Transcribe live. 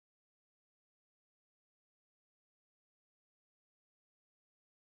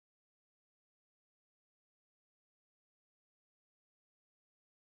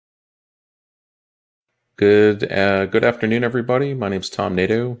Good afternoon, everybody. My name is Tom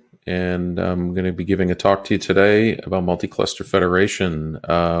Nadeau, and I'm going to be giving a talk to you today about multi-cluster federation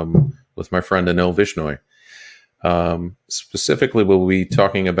with my friend Anil Vishnoi. Specifically, we'll be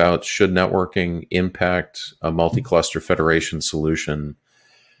talking about should networking impact a multi-cluster federation solution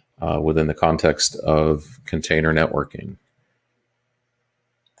within the context of container networking.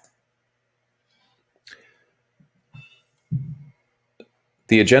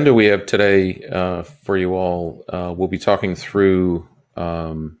 The agenda we have today for you all, we'll be talking through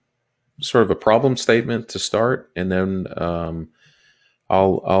sort of a problem statement to start, and then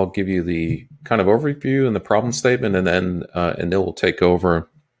I'll give you the kind of overview and the problem statement, and then Anil will take over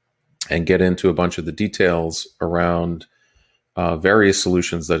and get into a bunch of the details around various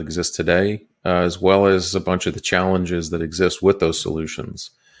solutions that exist today, as well as a bunch of the challenges that exist with those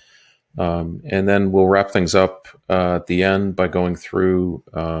solutions. And then we'll wrap things up at the end by going through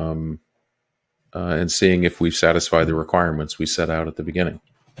and seeing if we've satisfied the requirements we set out at the beginning.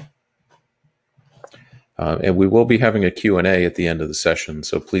 And we will be having a Q&A at the end of the session,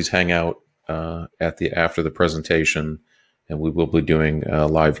 so please hang out after the presentation, and we will be doing a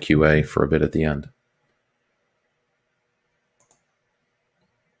live QA for a bit at the end.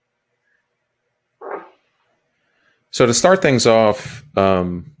 So to start things off,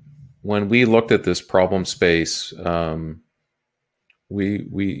 when we looked at this problem space, there's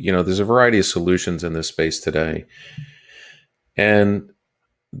a variety of solutions in this space today, and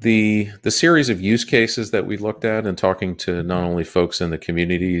the series of use cases that we looked at and talking to not only folks in the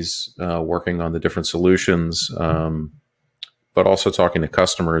communities working on the different solutions, but also talking to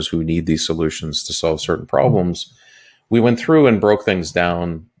customers who need these solutions to solve certain problems, we went through and broke things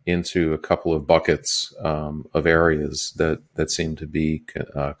down into a couple of buckets of areas that seem to be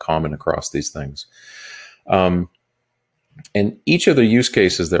common across these things. And each of the use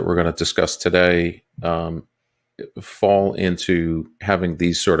cases that we're going to discuss today fall into having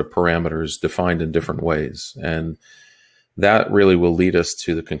these sort of parameters defined in different ways. And that really will lead us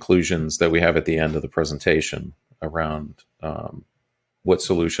to the conclusions that we have at the end of the presentation around what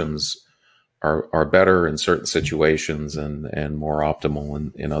solutions are better in certain situations and more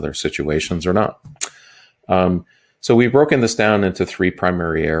optimal in other situations or not. So we've broken this down into three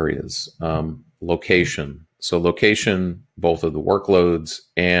primary areas. Location. So location, both of the workloads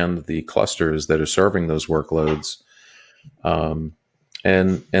and the clusters that are serving those workloads. And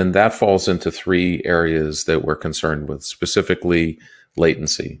that falls into three areas that we're concerned with, specifically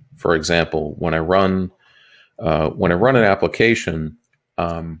latency. For example, when I run an application,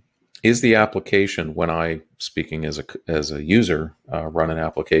 is the application, when I, speaking as a user, run an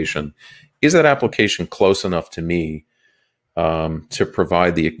application, is that application close enough to me to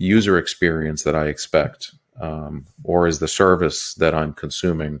provide the user experience that I expect? Or is the service that I'm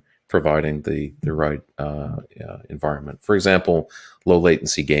consuming providing the right environment? For example, low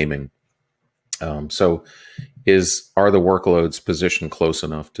latency gaming. So are the workloads positioned close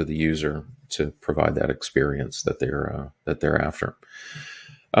enough to the user to provide that experience that they're after?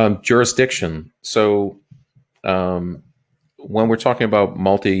 Jurisdiction. So when we're talking about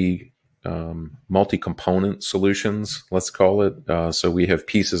multi-component solutions, let's call it, so we have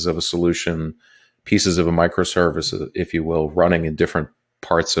pieces of a solution, pieces of a microservice, if you will, running in different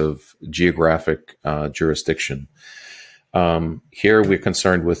parts of geographic jurisdiction. Here we're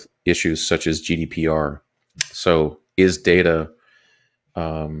concerned with issues such as GDPR. So is data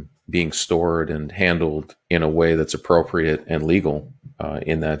being stored and handled in a way that's appropriate and legal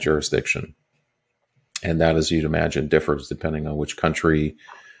in that jurisdiction? And that, as you'd imagine, differs depending on which country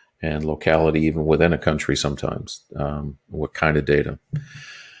and locality, even within a country sometimes, what kind of data.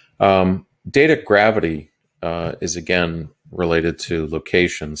 Data gravity is, again, related to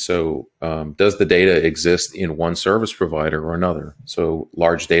location. So does the data exist in one service provider or another? So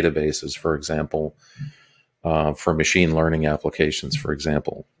large databases, for example, for machine learning applications, for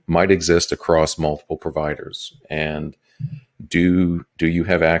example, might exist across multiple providers. And do you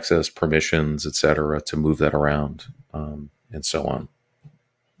have access, permissions, et cetera, to move that around, and so on.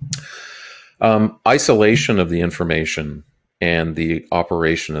 Isolation of the information and the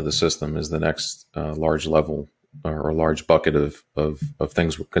operation of the system is the next large level or large bucket of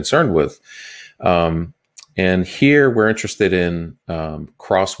things we're concerned with. And here we're interested in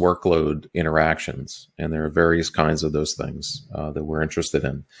cross workload interactions, and there are various kinds of those things that we're interested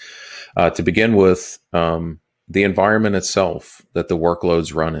in. To begin with, the environment itself that the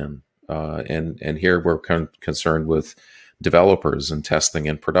workloads run in, and here we're concerned with developers and testing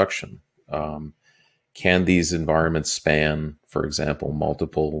and production. Can these environments span, for example,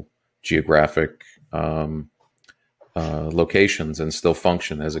 multiple geographic locations and still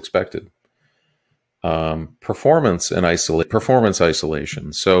function as expected? Performance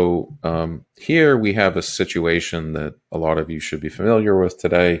isolation. So here we have a situation that a lot of you should be familiar with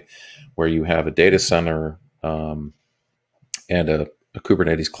today, where you have a data center and a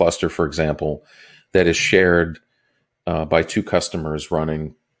Kubernetes cluster, for example, that is shared by two customers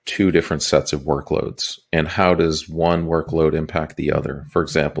running two different sets of workloads. And how does one workload impact the other? For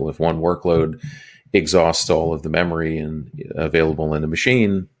example, if one workload exhausts all of the memory available in the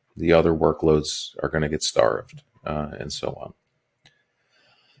machine, the other workloads are going to get starved, and so on.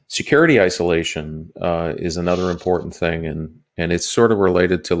 Security isolation is another important thing, and it's sort of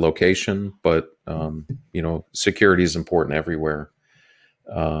related to location, but security is important everywhere,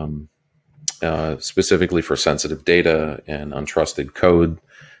 specifically for sensitive data and untrusted code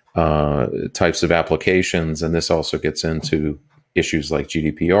types of applications. And this also gets into issues like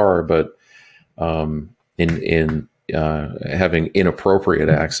GDPR, but in having inappropriate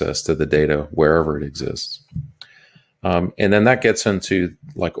access to the data wherever it exists. And then that gets into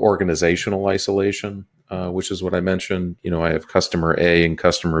like organizational isolation, which is what I mentioned. I have customer A and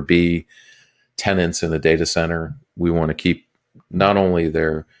customer B tenants in the data center. We want to keep not only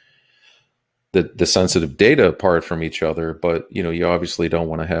the sensitive data apart from each other, but you obviously don't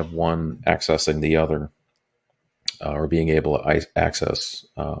want to have one accessing the other or being able to access.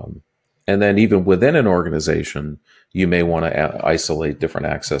 And then even within an organization, you may want to isolate different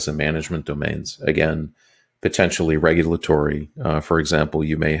access and management domains. Again, potentially regulatory. For example,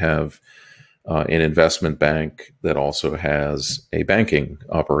 you may have an investment bank that also has a banking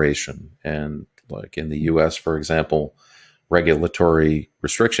operation. And like in the US, for example, regulatory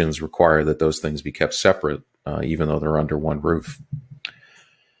restrictions require that those things be kept separate, even though they're under one roof.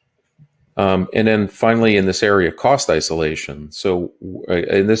 And then finally, in this area, cost isolation. So,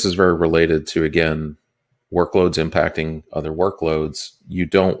 and this is very related to, again, workloads impacting other workloads. You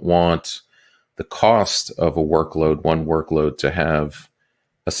don't want the cost of a workload, one workload, to have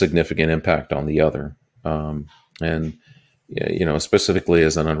a significant impact on the other. And, specifically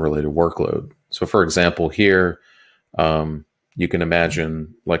as an unrelated workload. So for example, here, you can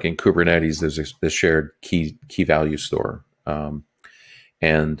imagine like in Kubernetes, there's this shared key value store.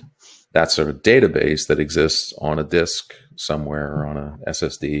 And that's a database that exists on a disk somewhere or on a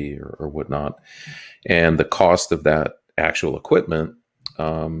SSD or whatnot. And the cost of that actual equipment,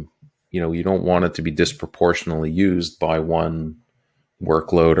 you don't want it to be disproportionately used by one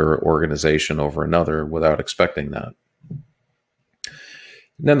workload or organization over another without expecting that.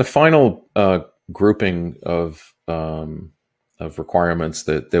 And then the final grouping of requirements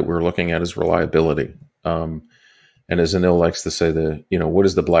that we're looking at is reliability. And as Anil likes to say, what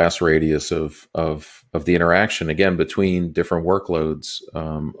is the blast radius of the interaction, again, between different workloads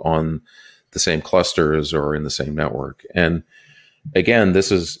on the same clusters or in the same network? And again,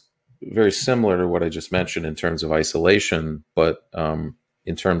 this is very similar to what I just mentioned in terms of isolation, but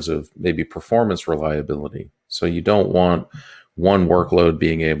in terms of maybe performance reliability. So you don't want one workload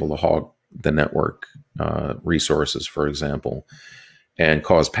being able to hog the network resources, for example, and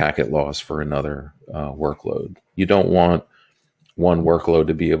cause packet loss for another workload. You don't want one workload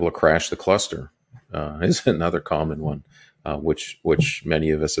to be able to crash the cluster. Is another common one, which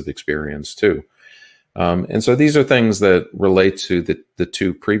many of us have experienced too. And so these are things that relate to the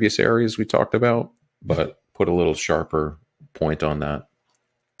two previous areas we talked about, but put a little sharper point on that.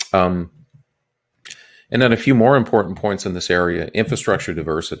 And then a few more important points in this area: infrastructure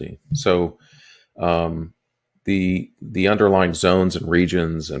diversity. So the underlying zones and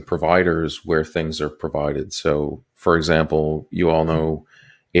regions and providers where things are provided. So, for example, you all know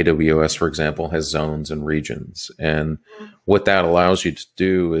AWS, for example, has zones and regions. And what that allows you to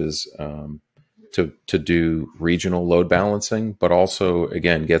do is to do regional load balancing, but also,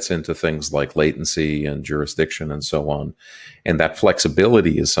 again, gets into things like latency and jurisdiction and so on. And that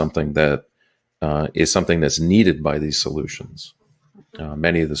flexibility is something that's needed by these solutions.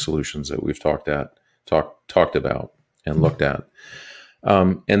 Many of the solutions that we've talked about and looked at.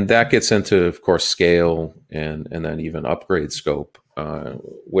 And that gets into, of course, scale and then even upgrade scope,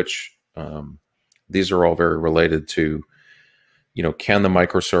 which these are all very related to, can the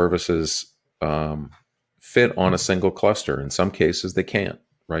microservices fit on a single cluster? In some cases, they can't,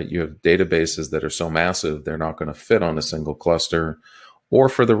 right? You have databases that are so massive, they're not going to fit on a single cluster. Or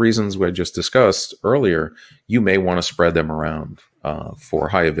for the reasons we just discussed earlier, you may want to spread them around for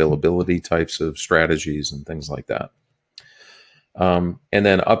high availability types of strategies and things like that. And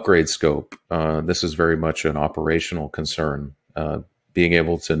then upgrade scope. This is very much an operational concern, being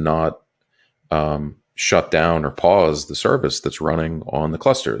able to not shut down or pause the service that's running on the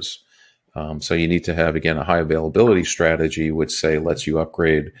clusters. So you need to have, again, a high availability strategy, which lets you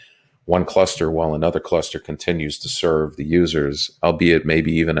upgrade one cluster while another cluster continues to serve the users, albeit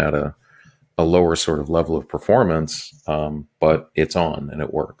maybe even at a lower sort of level of performance, but it's on and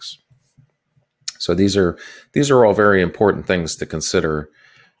it works. So these are all very important things to consider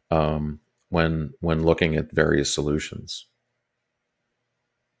when looking at various solutions.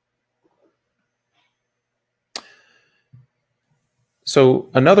 So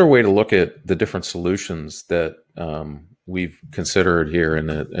another way to look at the different solutions that we've considered here, and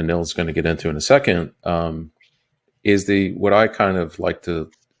that Anil's going to get into in a second, is what I kind of like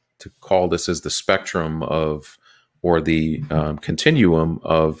to call this as the spectrum of, or the continuum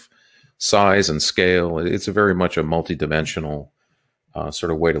of size and scale. It's a very much a multidimensional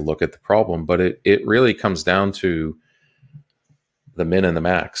sort of way to look at the problem, but it really comes down to the min and the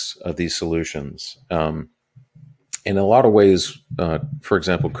max of these solutions. In a lot of ways, for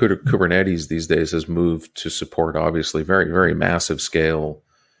example, Kubernetes these days has moved to support obviously very, very massive scale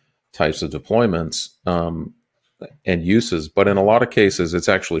types of deployments and uses, but in a lot of cases, it's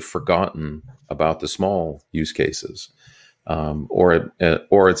actually forgotten about the small use cases, or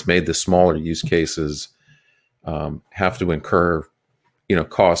it's made the smaller use cases have to incur,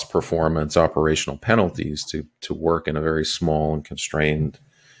 cost, performance, operational penalties to work in a very small and constrained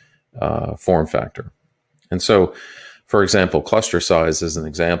form factor. And so, for example, cluster size is an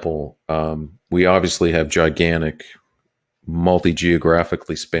example. We obviously have gigantic,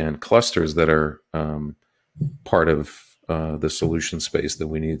 multi-geographically spanned clusters that are part of the solution space that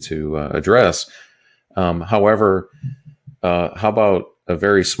we need to address. However, how about a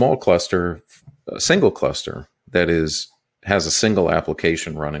very small cluster, a single cluster that has a single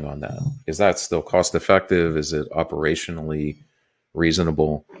application running on that? Is that still cost effective? Is it operationally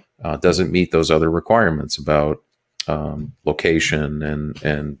reasonable? Does it meet those other requirements about location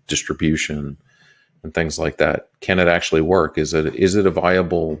and distribution and things like that? Can it actually work? Is it a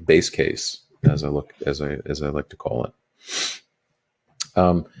viable base case, as I like to call it?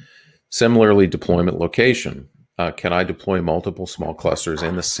 Similarly, deployment location. Can I deploy multiple small clusters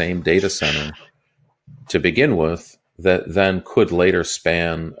in the same data center to begin with that then could later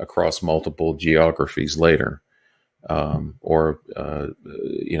span across multiple geographies later? Or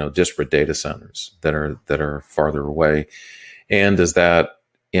disparate data centers that are farther away, and does that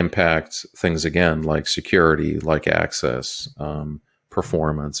impact things again like security, like access,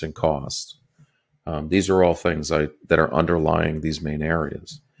 performance, and cost? These are all things that are underlying these main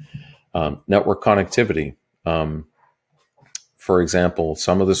areas. Network connectivity. For example,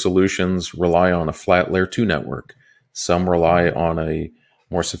 some of the solutions rely on a flat layer 2 network. Some rely on a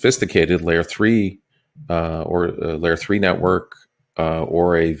more sophisticated layer 3 or a layer 3 network,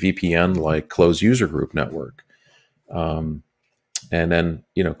 or a VPN like closed user group network. And then,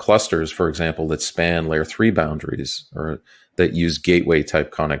 clusters, for example, that span layer 3 boundaries, or that use gateway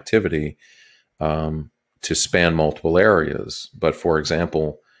type connectivity to span multiple areas. But for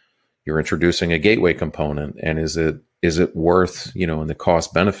example, you're introducing a gateway component, and is it worth, in the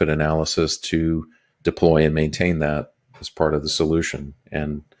cost benefit analysis to deploy and maintain that as part of the solution?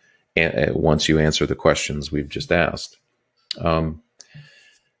 And once you answer the questions we've just asked.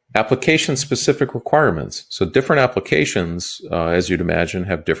 Application-specific requirements. So different applications, as you'd imagine,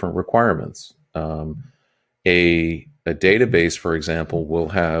 have different requirements. A database, for example, will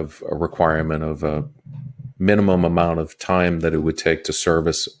have a requirement of a minimum amount of time that it would take to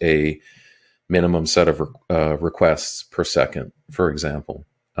service a minimum set of requests per second, for example.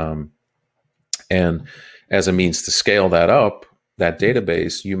 And as a means to scale that up, that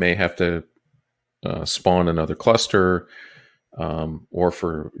database, you may have to spawn another cluster, or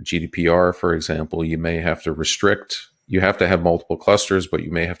for GDPR, for example, you may have to restrict. You have to have multiple clusters, but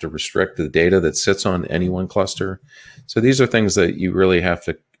you may have to restrict the data that sits on any one cluster. So these are things that you really have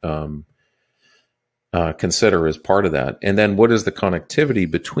to consider as part of that. And then what is the connectivity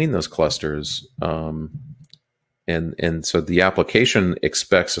between those clusters? And so the application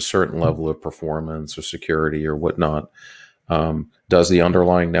expects a certain level of performance or security or whatnot. Does the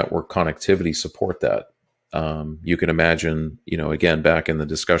underlying network connectivity support that? You can imagine, again, back in the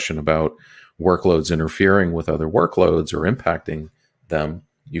discussion about workloads interfering with other workloads or impacting them,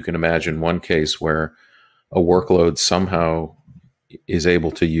 you can imagine one case where a workload somehow is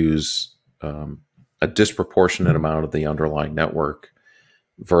able to use a disproportionate amount of the underlying network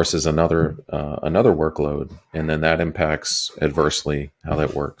versus another workload, and then that impacts adversely how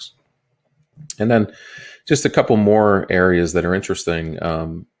that works. And then just a couple more areas that are interesting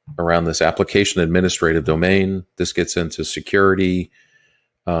around this application administrative domain. This gets into security,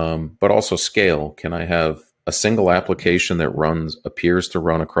 but also scale. Can I have a single application that appears to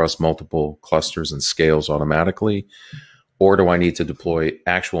run across multiple clusters and scales automatically? or do I need to deploy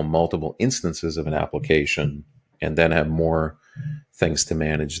actual multiple instances of an application and then have more things to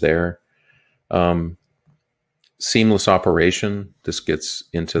manage there? Seamless operation. This gets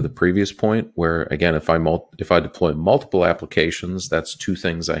into the previous point where, again, if I deploy multiple applications, that's two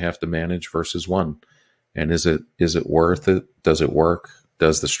things I have to manage versus one. And is it worth it? Does it work?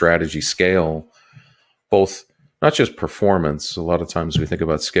 Does the strategy scale? Both, not just performance. A lot of times we think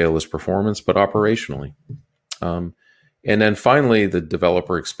about scale as performance, but operationally. And then finally, the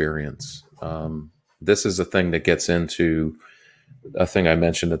developer experience. This is a thing that gets into a thing I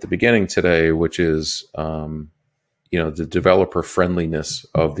mentioned at the beginning today, which is the developer friendliness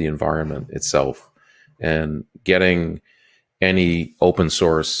of the environment itself, and getting any open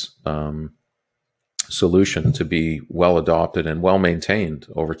source solution to be well adopted and well maintained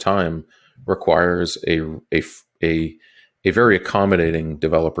over time requires a very accommodating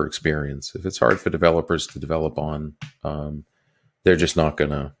developer experience. If it's hard for developers to develop on, they're just not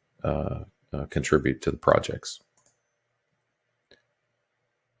going to contribute to the projects.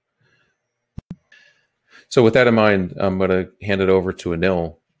 So with that in mind, I'm going to hand it over to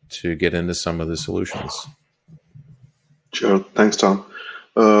Anil to get into some of the solutions. Sure. Thanks, Tom.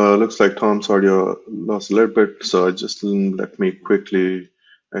 Looks like Tom's audio lost a little bit, so just let me quickly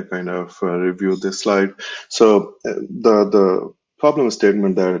review this slide. So the problem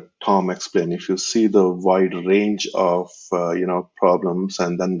statement that Tom explained, if you see the wide range of problems,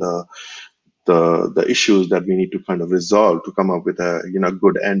 and then the issues that we need to kind of resolve to come up with a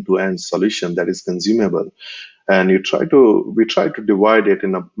good end-to-end solution that is consumable, and we try to divide it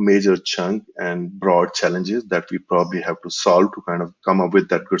in a major chunk and broad challenges that we probably have to solve to kind of come up with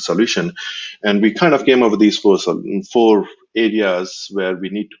that good solution. And we kind of came up with these four areas where we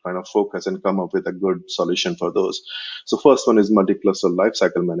need to kind of focus and come up with a good solution for those. So first one is multi-cluster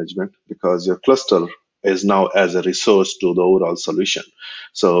lifecycle management, because your cluster is now as a resource to the overall solution.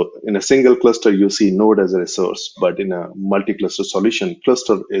 So in a single cluster, you see node as a resource, but in a multi-cluster solution,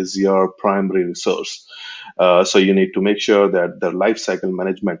 cluster is your primary resource. So you need to make sure that the lifecycle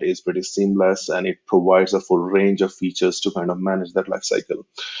management is pretty seamless, and it provides a full range of features to kind of manage that lifecycle.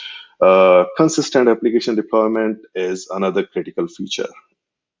 Consistent application deployment is another critical feature.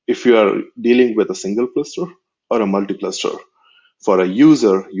 If you are dealing with a single cluster or a multi-cluster, for a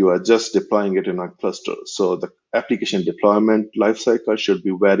user, you are just deploying it in a cluster. So the application deployment lifecycle should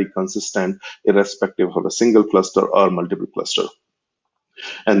be very consistent, irrespective of a single cluster or multiple cluster.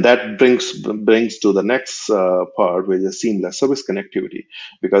 And that brings to the next part, which is seamless service connectivity.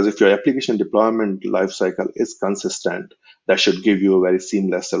 Because if your application deployment lifecycle is consistent, that should give you a very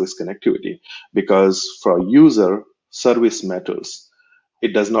seamless service connectivity. Because for a user, service matters.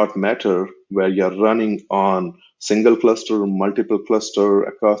 It does not matter where you're running on single cluster, multiple cluster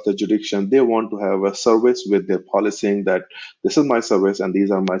across the jurisdiction. They want to have a service with their policing that this is my service and these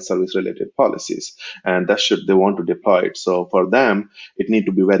are my service related policies, and they want to deploy it. So for them, it need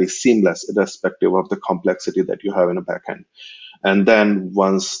to be very seamless, irrespective of the complexity that you have in a backend. And then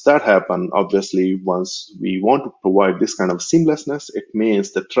once that happens, obviously, once we want to provide this kind of seamlessness, it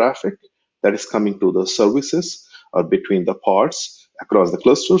means the traffic that is coming to the services or between the parts across the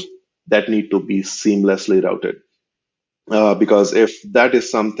clusters, that need to be seamlessly routed. Because if that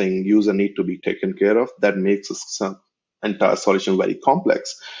is something user need to be taken care of, that makes some entire solution very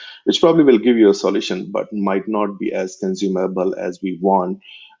complex, which probably will give you a solution, but might not be as consumable as we want,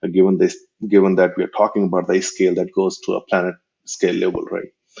 given that we are talking about the scale that goes to a planet scale level, right?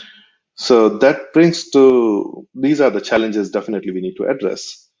 So that brings to, these are the challenges definitely we need to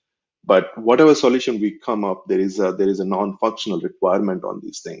address. But whatever solution we come up, there is a non-functional requirement on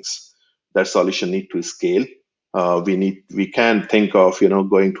these things. That solution need to scale. We can think of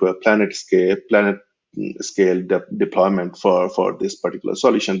going to a planet scale deployment for this particular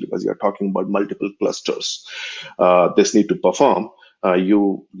solution, because you're talking about multiple clusters. This need to perform.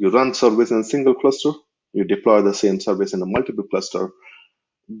 You run service in a single cluster. You deploy the same service in a multiple cluster.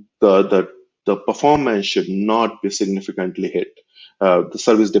 The performance should not be significantly hit. The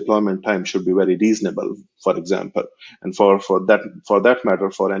service deployment time should be very reasonable, for example. And for that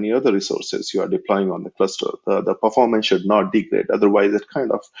matter, for any other resources you are deploying on the cluster, the performance should not degrade. Otherwise, it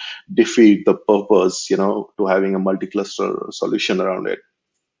kind of defeat the purpose, to having a multi-cluster solution around it.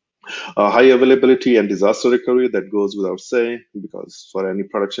 High availability and disaster recovery, that goes without saying, because for any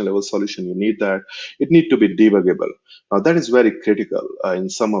production level solution, you need that. It needs to be debuggable. Now, that is very critical in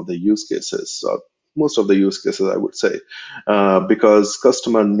some of the use cases, most of the use cases, I would say, because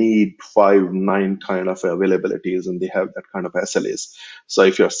customer need 5-9 kind of availabilities, and they have that kind of SLAs. So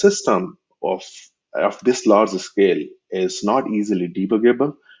if your system of this large scale is not easily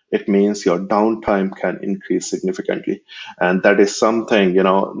debuggable, it means your downtime can increase significantly. And that is something,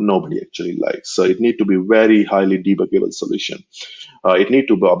 nobody actually likes. So it need to be very highly debuggable solution. It need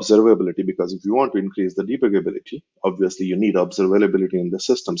to be observability, because if you want to increase the debuggability, obviously you need observability in the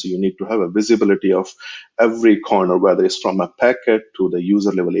system. So you need to have a visibility of every corner, whether it's from a packet to the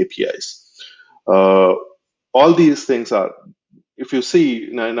user level APIs. All these things are, if you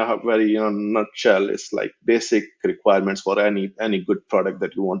see in a very nutshell, it's like basic requirements for any good product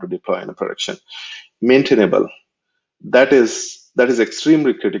that you want to deploy in a production. Maintainable, that is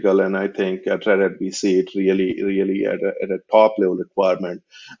extremely critical, and I think at Red Hat we see it really at a top level requirement,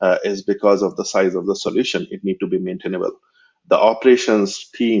 is because of the size of the solution. It need to be maintainable. The operations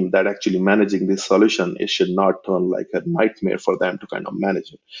team that actually managing this solution, it should not turn like a nightmare for them to kind of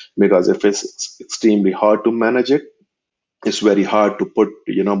manage it, because if it's extremely hard to manage it, it's very hard to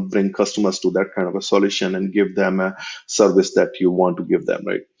bring customers to that kind of a solution and give them a service that you want to give them,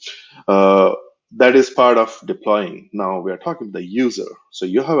 right? uh, that is part of deploying. Now we are talking to the user. So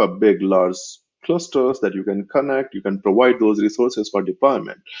you have a big, large clusters that you can connect, you can provide those resources for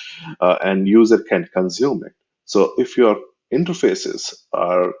deployment, and user can consume it. So if your interfaces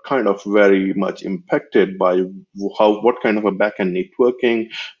are kind of very much impacted by what kind of a backend networking,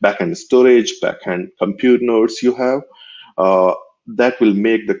 backend storage, backend compute nodes you have, uh, that will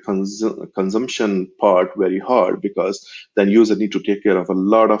make the consumption part very hard, because then user need to take care of a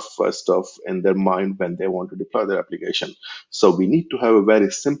lot of stuff in their mind when they want to deploy their application. So we need to have a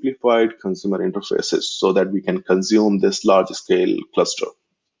very simplified consumer interfaces so that we can consume this large scale cluster.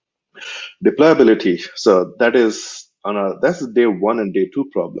 Deployability, so that's a day one and day two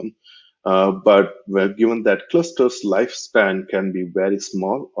problem. But given that clusters lifespan can be very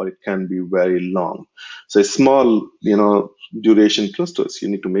small or it can be very long. So small, duration clusters, you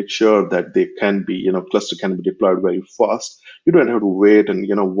need to make sure that they can be, cluster can be deployed very fast. You don't have to wait and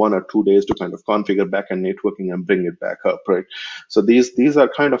 1 or 2 days to kind of configure backend networking and bring it back up, right? So these are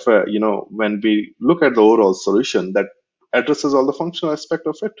kind of when we look at the overall solution that addresses all the functional aspect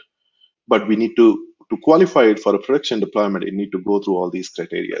of it, but we need to qualify it for a production deployment, it need to go through all these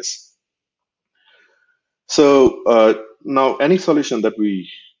criteria. So now any solution that we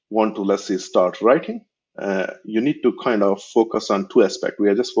want to, let's say, start writing, you need to kind of focus on two aspects. We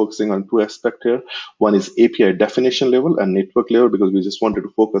are just focusing on two aspects here. One is API definition level and network level, because we just wanted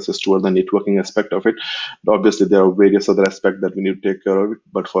to focus us toward the networking aspect of it. Obviously, there are various other aspects that we need to take care of it,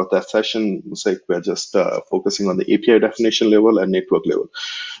 but for that session sake, we're just focusing on the API definition level and network level.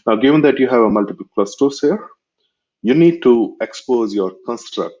 Now, given that you have a multiple clusters here, you need to expose your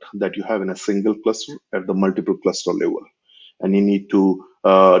construct that you have in a single cluster at the multiple cluster level. And you need to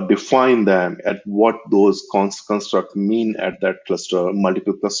define them at what those constructs mean at that cluster,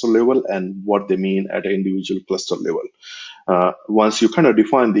 multiple cluster level, and what they mean at an individual cluster level. Once you kind of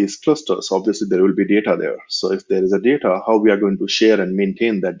define these clusters, obviously there will be data there. So if there is a data, how we are going to share and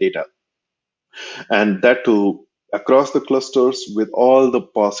maintain that data. And that too across the clusters with all the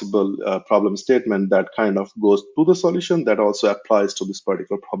possible problem statement that kind of goes to the solution that also applies to this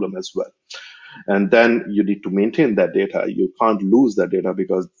particular problem as well. And then you need to maintain that data. You can't lose that data,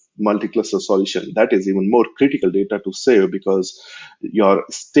 because multi-cluster solution, that is even more critical data to save, because your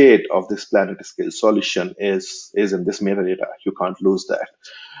state of this planet scale solution is in this metadata. You can't lose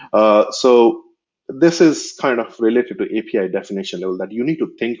that. So this is kind of related to API definition level, that you need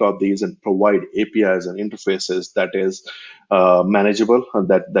to think of these and provide APIs and interfaces that is manageable,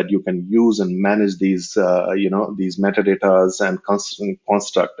 that you can use and manage these these metadatas and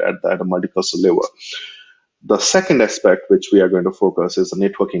construct at a multi-cluster level. The second aspect which we are going to focus is the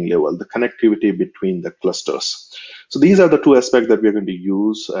networking level, the connectivity between the clusters. So these are the two aspects that we are going to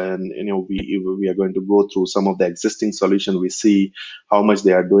use, and we are going to go through some of the existing solutions. We see how much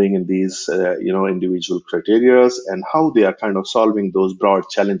they are doing in these individual criterias, and how they are kind of solving those broad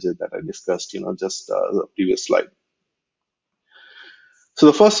challenges that I discussed just the previous slide. So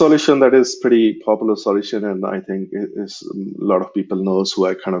the first solution that is pretty popular solution, and I think is a lot of people knows who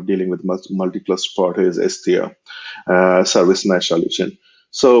are kind of dealing with multi-cluster part, is Istio service mesh solution.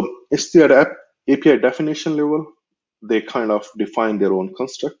 So Istio at API definition level, they kind of define their own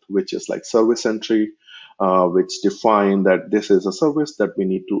construct, which is like service entry, which define that this is a service that we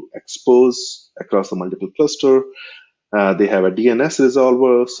need to expose across the multiple cluster. They have a DNS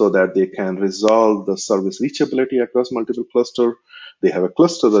resolver so that they can resolve the service reachability across multiple cluster. They have a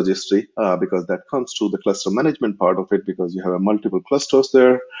cluster registry because that comes to the cluster management part of it, because you have a multiple clusters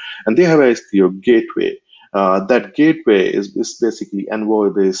there. And they have a Istio gateway. That gateway is basically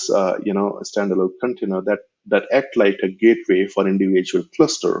Envoy-based, standalone container that act like a gateway for individual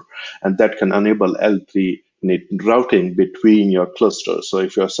cluster, and that can enable L3 routing between your clusters. So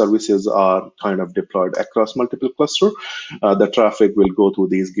if your services are kind of deployed across multiple clusters, the traffic will go through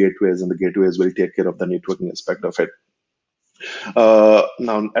these gateways, and the gateways will take care of the networking aspect of it.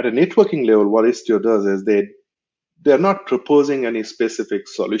 Now, at a networking level, what Istio does is they're not proposing any specific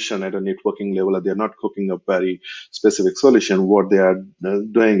solution at a networking level, or they're not cooking a very specific solution. What they are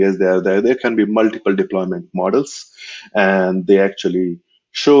doing is there can be multiple deployment models, and they actually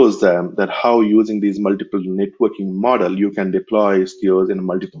shows them that how using these multiple networking model you can deploy Istios in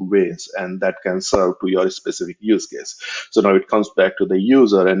multiple ways, and that can serve to your specific use case. So now it comes back to the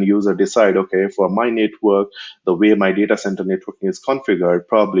user, and user decide, okay, for my network, the way my data center networking is configured,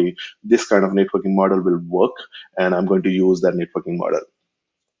 probably this kind of networking model will work, and I'm going to use that networking model.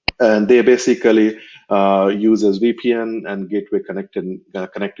 And they basically uses VPN and gateway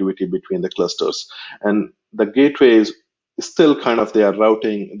connectivity between the clusters. And the gateway is still kind of they are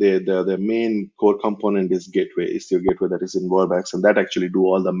routing. The main core component is gateway, is your gateway that is in Vortex, and that actually do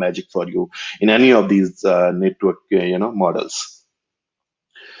all the magic for you in any of these network models.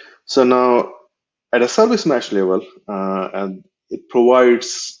 So now at a service mesh level, and it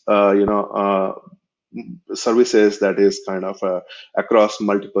provides services that is kind of across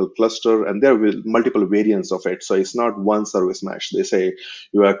multiple cluster, and there will multiple variants of it. So it's not one service mesh. They say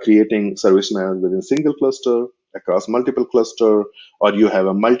you are creating service mesh within single cluster, across multiple cluster, or you have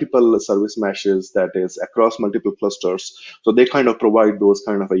a multiple service meshes that is across multiple clusters. So they kind of provide those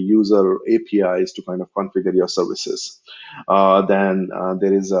kind of a user APIs to kind of configure your services. Then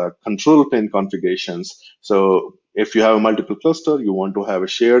there is a control plane configurations. So if you have a multiple cluster, you want to have a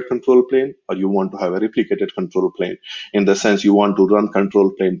shared control plane, or you want to have a replicated control plane, in the sense you want to run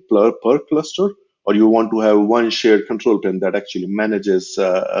control plane per cluster, or you want to have one shared control plane that actually manages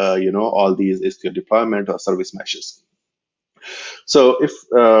all these Istio deployment or service meshes. So if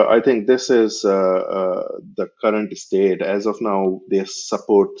I think this is the current state as of now, they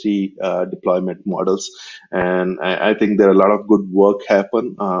support three deployment models, and I think there are a lot of good work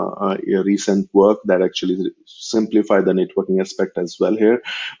happen, recent work that actually simplify the networking aspect as well here.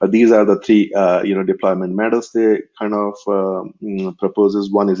 But these are the three deployment models they kind of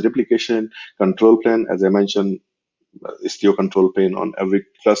proposes. One is replication control plane, as I mentioned. Istio control plane on every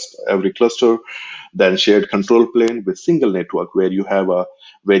cluster, then shared control plane with single network where you have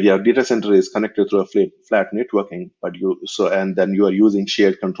where your data center is connected through a flat networking, and then you are using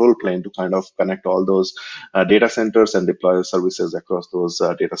shared control plane to kind of connect all those data centers and deploy services across those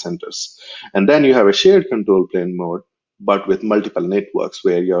data centers. And then you have a shared control plane mode, but with multiple networks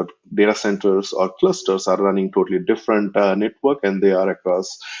where your data centers or clusters are running totally different network, and they are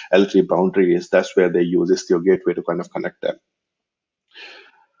across L3 boundaries. That's where they use Istio gateway to kind of connect them.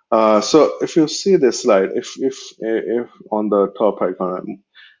 So if you see this slide, if on the top right corner,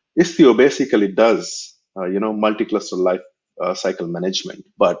 Istio basically does multi-cluster life cycle management,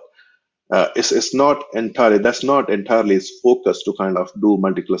 but it's not entirely, that's not entirely its focus to kind of do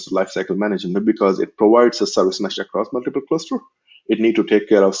multi-cluster lifecycle management, because it provides a service mesh across multiple cluster. It need to take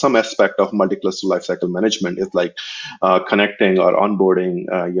care of some aspect of multi-cluster lifecycle management. It's like connecting or onboarding,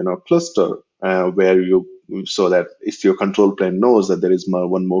 cluster where you, so that Istio control plane knows that there is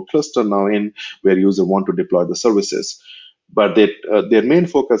one more cluster now in where user want to deploy the services. But their main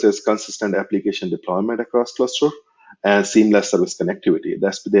focus is consistent application deployment across cluster and seamless service connectivity.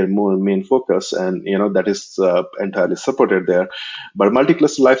 That's their main focus, and that is entirely supported there. But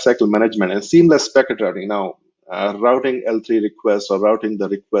multi-cluster lifecycle management and seamless packet routing. Now, routing L3 requests or routing the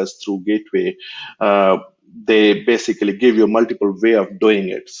request through gateway, they basically give you multiple way of doing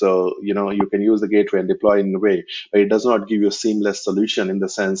it. So you can use the gateway and deploy in a way, but it does not give you a seamless solution, in the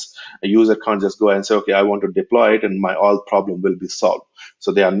sense a user can't just go and say, okay, I want to deploy it and my all problem will be solved.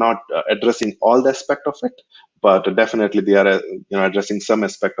 So they are not addressing all the aspect of it, but definitely they are addressing some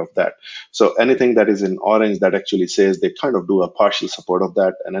aspect of that. So anything that is in orange, that actually says they kind of do a partial support of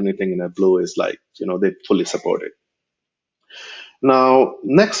that, and anything in a blue is like they fully support it. Now,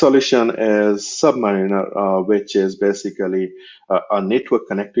 next solution is Submariner, which is basically a network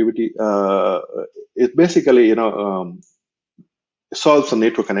connectivity. It basically solves the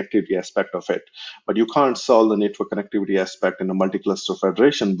network connectivity aspect of it, but you can't solve the network connectivity aspect in a multi-cluster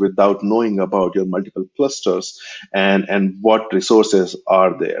federation without knowing about your multiple clusters and what resources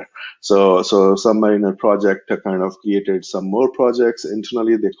are there. So Submariner project kind of created some more projects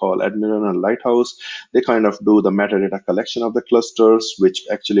internally. They call Admiral and Lighthouse. They kind of do the metadata collection of the clusters, which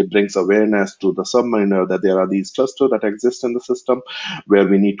actually brings awareness to the Submariner that there are these clusters that exist in the system where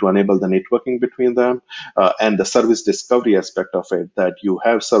we need to enable the networking between them, and the service discovery aspect of it. benefit that you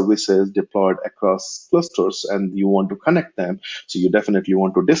have services deployed across clusters and you want to connect them. So you definitely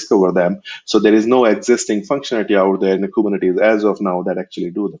want to discover them. So there is no existing functionality out there in the Kubernetes as of now that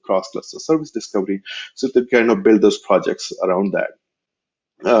actually do the cross-cluster service discovery. So they kind of build those projects around that.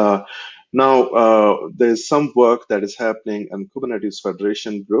 Now, there's some work that is happening in Kubernetes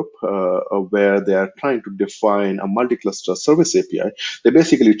Federation group where they are trying to define a multi-cluster service API. They're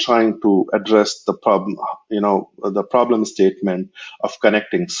basically trying to address the problem, the problem statement of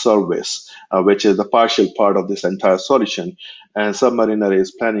connecting service, which is the partial part of this entire solution. And Submariner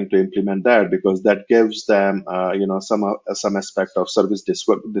is planning to implement that because that gives them, some aspect of service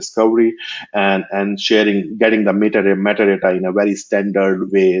discovery and sharing, getting the metadata in a very standard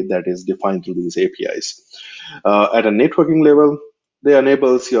way that is defined through these APIs. At a networking level, they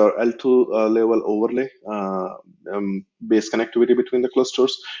enables your L2 level overlay based connectivity between the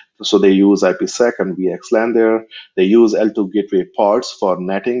clusters. So they use IPsec and VXLAN there. They use L2 gateway pods for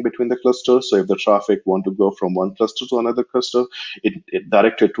netting between the clusters. So if the traffic want to go from one cluster to another cluster, it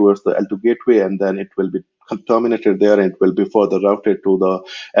directed towards the L2 gateway, and then it will be terminated there, and it will be further routed to the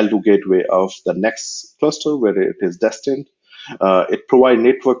L2 gateway of the next cluster where it is destined. It provides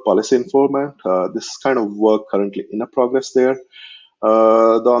network policy informant. This kind of work currently in a progress there.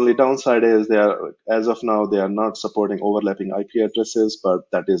 The only downside is as of now, they are not supporting overlapping IP addresses, but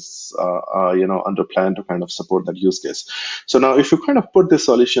that is, under plan to kind of support that use case. So now, if you kind of put this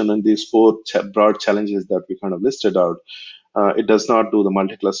solution in these four broad challenges that we kind of listed out, it does not do the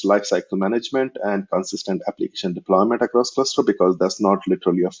multi-cluster lifecycle management and consistent application deployment across cluster because that's not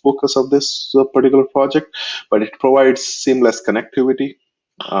literally a focus of this particular project, but it provides seamless connectivity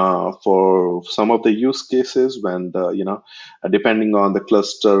for some of the use cases when depending on the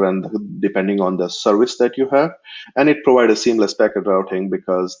cluster and depending on the service that you have, and it provides a seamless packet routing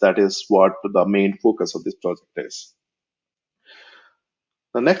because that is what the main focus of this project is.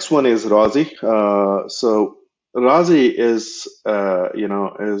 The next one is ROSI. So ROSI is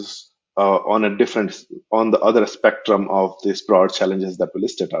on the other spectrum of these broad challenges that we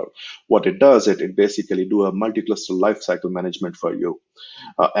listed out. What it does, it basically do a multi-cluster lifecycle management for you.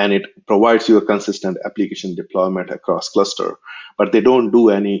 And it provides you a consistent application deployment across cluster. But they don't do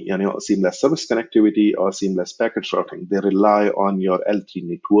any seamless service connectivity or seamless packet routing. They rely on your L3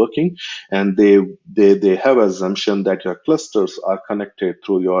 networking, and they have assumption that your clusters are connected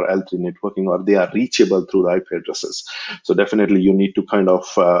through your L3 networking, or they are reachable through the IP addresses. So definitely you need to kind of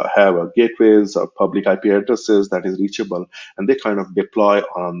have a gateways or public IP addresses that is reachable, and they kind of deploy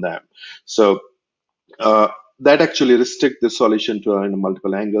on them. So that actually restrict the solution to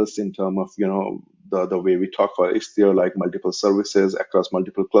multiple angles in terms of the way we talk about is there like multiple services across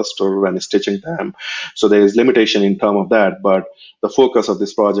multiple clusters when stitching them. So there is limitation in terms of that, but the focus of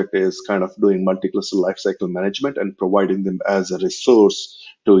this project is kind of doing multi-cluster lifecycle management and providing them as a resource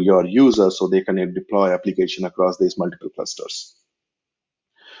to your users so they can deploy application across these multiple clusters.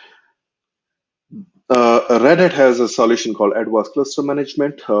 Red Hat has a solution called Advanced Cluster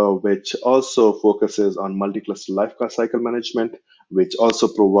Management, which also focuses on multi-cluster lifecycle management, which also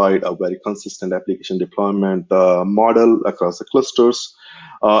provide a very consistent application deployment model across the clusters.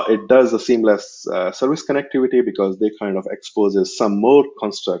 It does a seamless service connectivity because they kind of exposes some more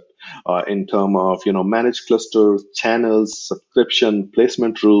construct in terms of managed clusters, channels, subscription,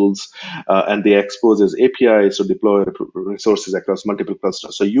 placement rules, and they exposes APIs to deploy resources across multiple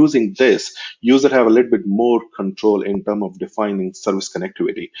clusters. So using this, users have a little bit more control in terms of defining service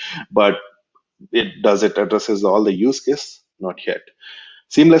connectivity, but it addresses all the use case? Not yet.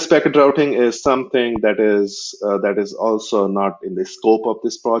 Seamless packet routing is something that is also not in the scope of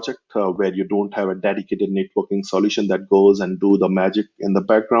this project, where you don't have a dedicated networking solution that goes and do the magic in the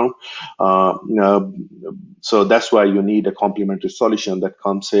background. So that's why you need a complementary solution that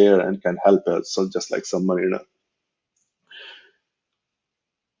comes here and can help us. So just like Submariner.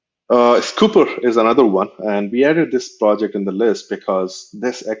 Scooper is another one, and we added this project in the list because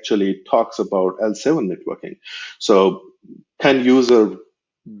this actually talks about L7 networking. So can user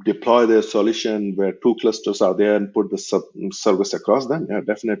deploy their solution where two clusters are there and put the service across them? Yeah,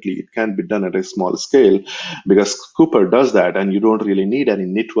 definitely it can be done at a small scale because Cooper does that, and you don't really need any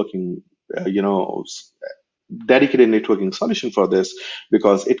networking, dedicated networking solution for this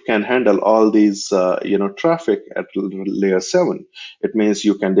because it can handle all these traffic at layer 7. It means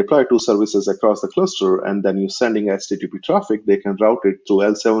you can deploy two services across the cluster, and then you're sending HTTP traffic. They can route it through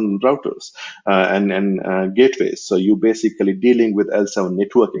L7 routers and gateways. So you basically dealing with L7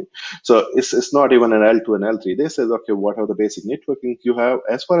 networking. So it's not even an L2 and L3. They say, okay, what are the basic networking you have?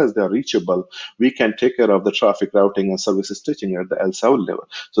 As far as they're reachable, we can take care of the traffic routing and service stitching at the L7 level.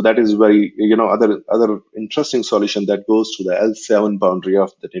 So that is very other interesting interesting solution that goes to the L7 boundary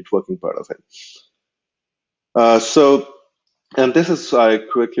of the networking part of it. And this is, I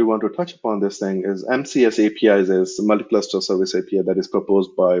quickly want to touch upon this thing, is MCS APIs is multi-cluster service API that is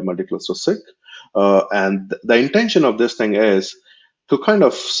proposed by multi-cluster SIG. And the intention of this thing is to kind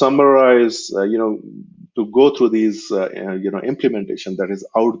of summarize, to go through these, implementation that is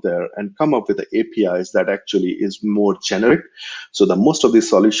out there and come up with the APIs that actually is more generic. So that most of these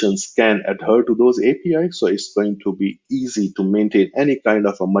solutions can adhere to those APIs. So it's going to be easy to maintain any kind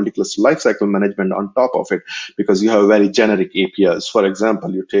of a multi-cluster lifecycle management on top of it, because you have very generic APIs. For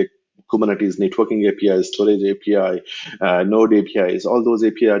example, you take Kubernetes networking API, storage API, node APIs, all those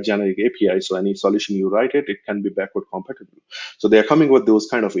API are generic APIs. So any solution you write it can be backward compatible. So they are coming with those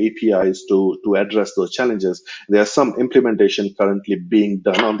kind of APIs to address those challenges. There are some implementation currently being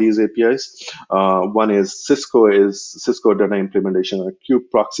done on these APIs. One is Cisco data implementation, a kube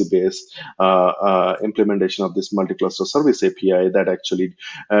proxy based implementation of this multi-cluster service API that actually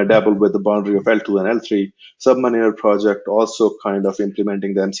dabbled with the boundary of L2 and L3. Submariner project also kind of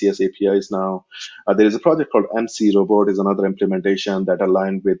implementing the MCS APIs now. There is a project called MC Robot, is another implementation that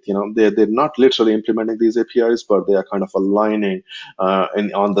aligned with, they're not literally implementing these APIs, but they are kind of aligning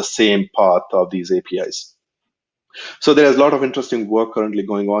on the same path of these APIs. So there's a lot of interesting work currently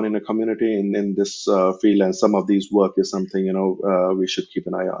going on in the community in this field, and some of these work is something, we should keep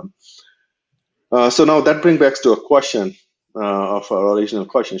an eye on. So now that brings back to a question of our original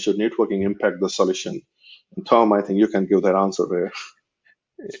question: should networking impact the solution? And Tom, I think you can give that answer there.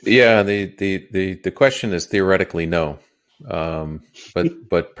 Yeah, the question is theoretically no,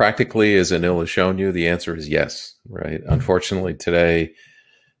 but practically, as Anil has shown you, the answer is yes. Right? Unfortunately, today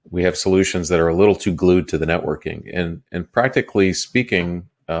we have solutions that are a little too glued to the networking, and practically speaking,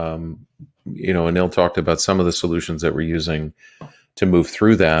 Anil talked about some of the solutions that we're using to move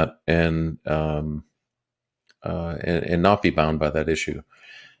through that and not be bound by that issue.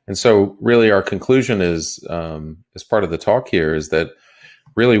 And so really our conclusion is, as part of the talk here, is that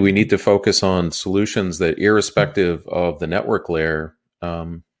really we need to focus on solutions that, irrespective of the network layer,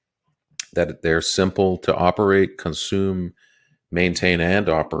 that they're simple to operate, consume, maintain, and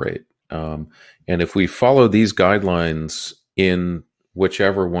operate. And if we follow these guidelines in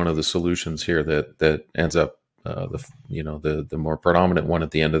whichever one of the solutions here that ends up the more predominant one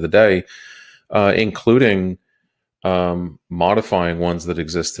at the end of the day, including modifying ones that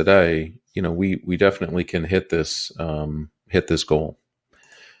exist today, we definitely can hit this goal.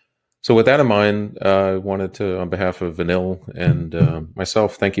 So with that in mind, I wanted to, on behalf of Anil and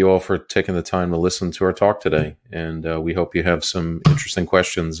myself, thank you all for taking the time to listen to our talk today. And we hope you have some interesting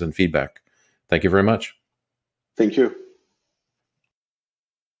questions and feedback. Thank you very much. Thank you.